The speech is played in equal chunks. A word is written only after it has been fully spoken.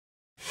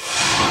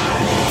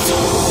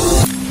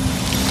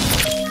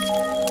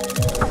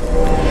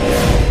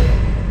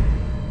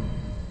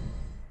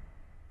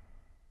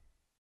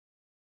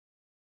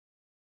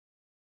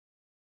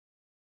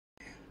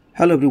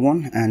Hello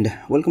everyone and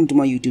welcome to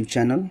my YouTube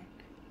channel,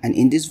 and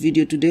in this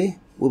video today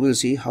we will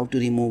see how to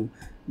remove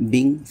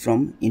Bing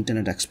from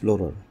Internet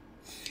Explorer.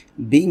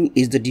 Bing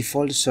is the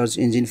default search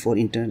engine for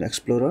Internet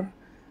Explorer,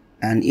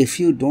 and if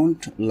you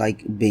don't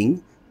like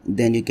Bing,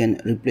 then you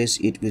can replace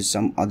it with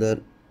some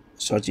other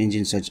search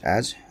engine such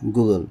as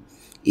Google.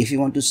 If you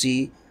want to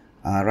see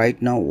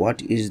right now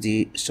what is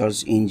the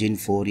search engine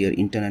for your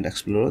Internet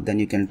Explorer, then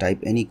you can type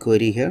any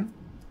query here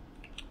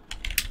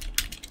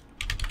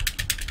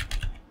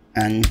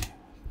and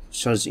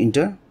search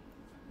enter,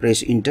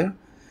 press enter.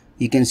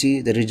 You can see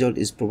the result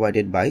is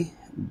provided by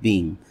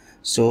Bing.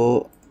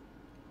 So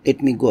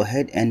let me go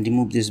ahead and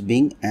remove this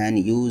Bing and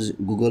use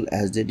Google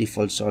as the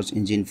default search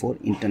engine for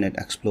Internet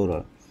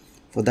Explorer.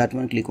 For that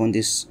one, click on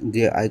this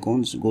gear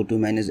icons, go to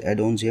manage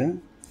add-ons here,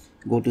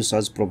 go to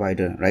search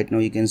provider. Right now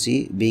you can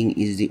see Bing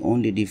is the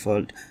only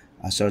default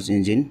search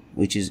engine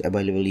which is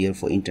available here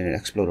for Internet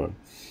Explorer.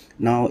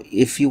 Now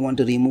if you want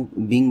to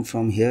remove Bing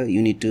from here,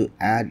 you need to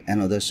add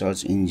another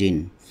search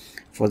engine.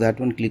 For that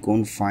one, click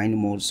on find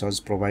more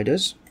search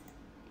providers.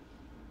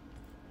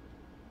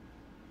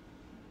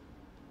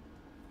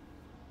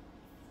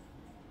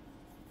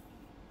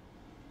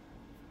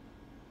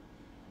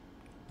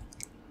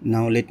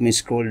 Now let me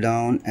scroll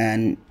down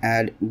and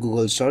add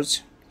Google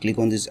search. Click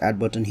on this add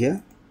button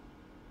here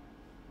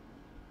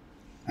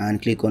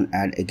and click on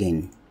add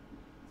again.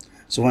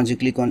 So once you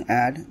click on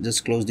add,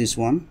 just close this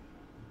one,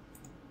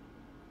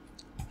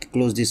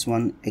 close this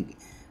one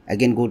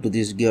again, go to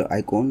this gear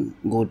icon,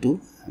 go to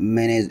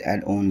manage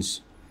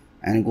add-ons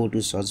and go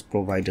to search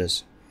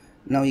providers.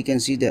 Now you can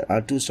see there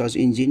are two search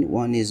engine,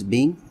 one is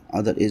Bing,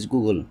 other is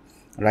Google.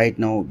 Right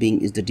now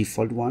Bing is the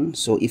default one,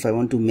 so if I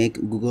want to make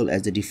Google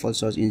as the default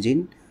search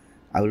engine,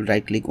 I will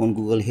right click on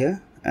Google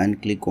here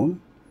and click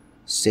on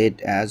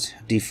set as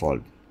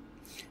default.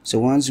 So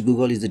once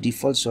Google is the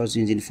default search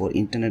engine for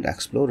Internet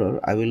Explorer,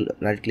 I will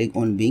right click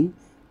on Bing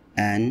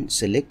and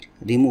select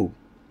remove.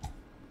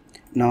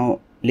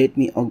 Now let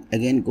me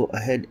again go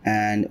ahead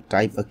and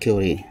type a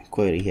query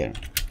here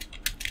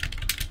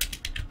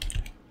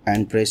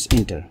and press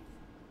enter.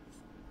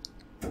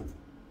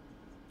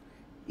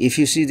 If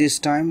you see this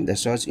time, the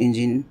search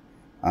engine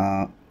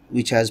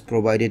which has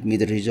provided me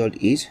the result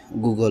is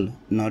Google,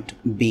 not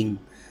Bing.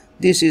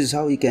 This is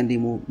how you can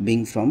remove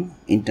Bing from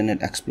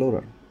Internet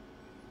Explorer.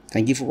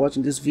 Thank you for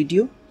watching this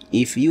video.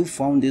 If you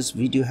found this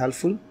video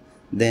helpful,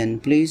 then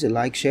please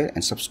like, share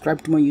and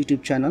subscribe to my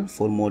YouTube channel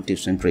for more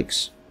tips and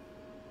tricks.